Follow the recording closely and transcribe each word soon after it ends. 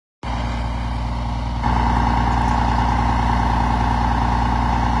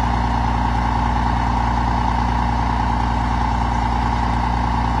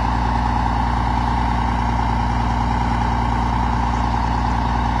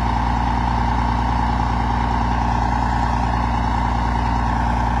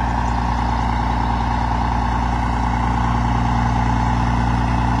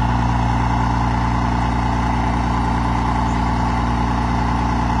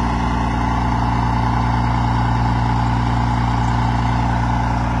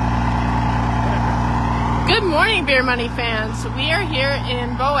Beer Money fans, we are here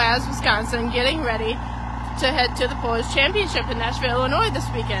in Boaz, Wisconsin, getting ready to head to the Polish Championship in Nashville, Illinois this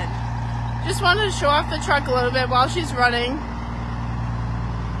weekend. Just wanted to show off the truck a little bit while she's running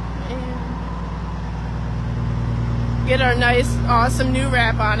and get our nice, awesome new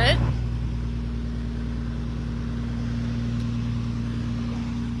wrap on it.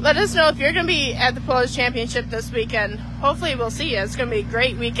 Let us know if you're going to be at the Polish Championship this weekend. Hopefully we'll see you. It's going to be a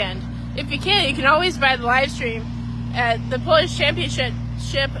great weekend. If you can, you can always buy the live stream at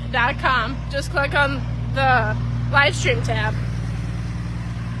thepolishchampionship.com. Just click on the live stream tab.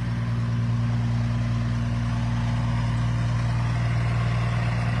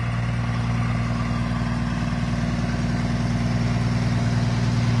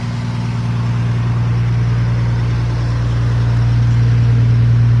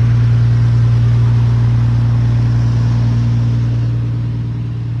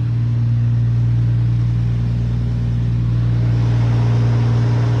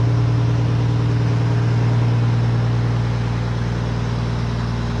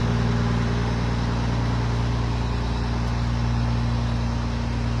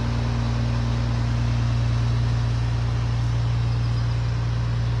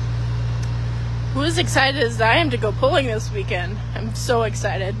 Who is excited as I am to go pulling this weekend? I'm so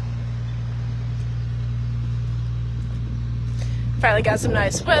excited. Finally got some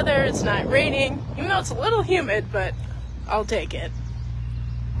nice weather. It's not raining, even though it's a little humid, but I'll take it.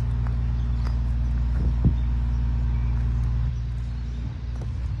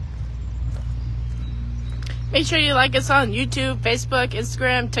 Make sure you like us on YouTube, Facebook,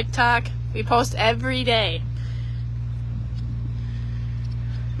 Instagram, TikTok. We post every day.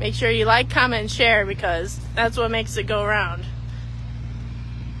 Make sure you like, comment, and share because that's what makes it go around.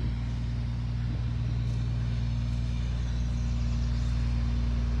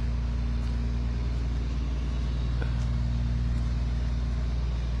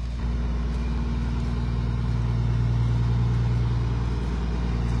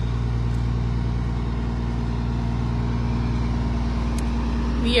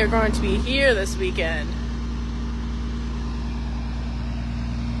 We are going to be here this weekend.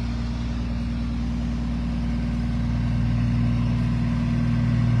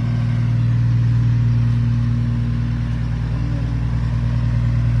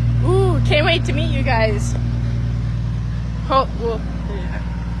 Can't wait to meet you guys. Oh, well, yeah.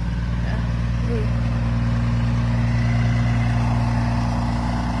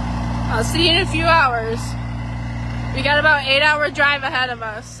 I'll see you in a few hours. We got about 8-hour drive ahead of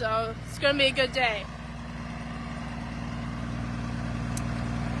us, so it's gonna be a good day.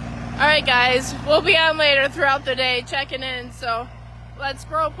 Alright guys, we'll be on later throughout the day checking in, so let's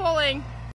grow pulling.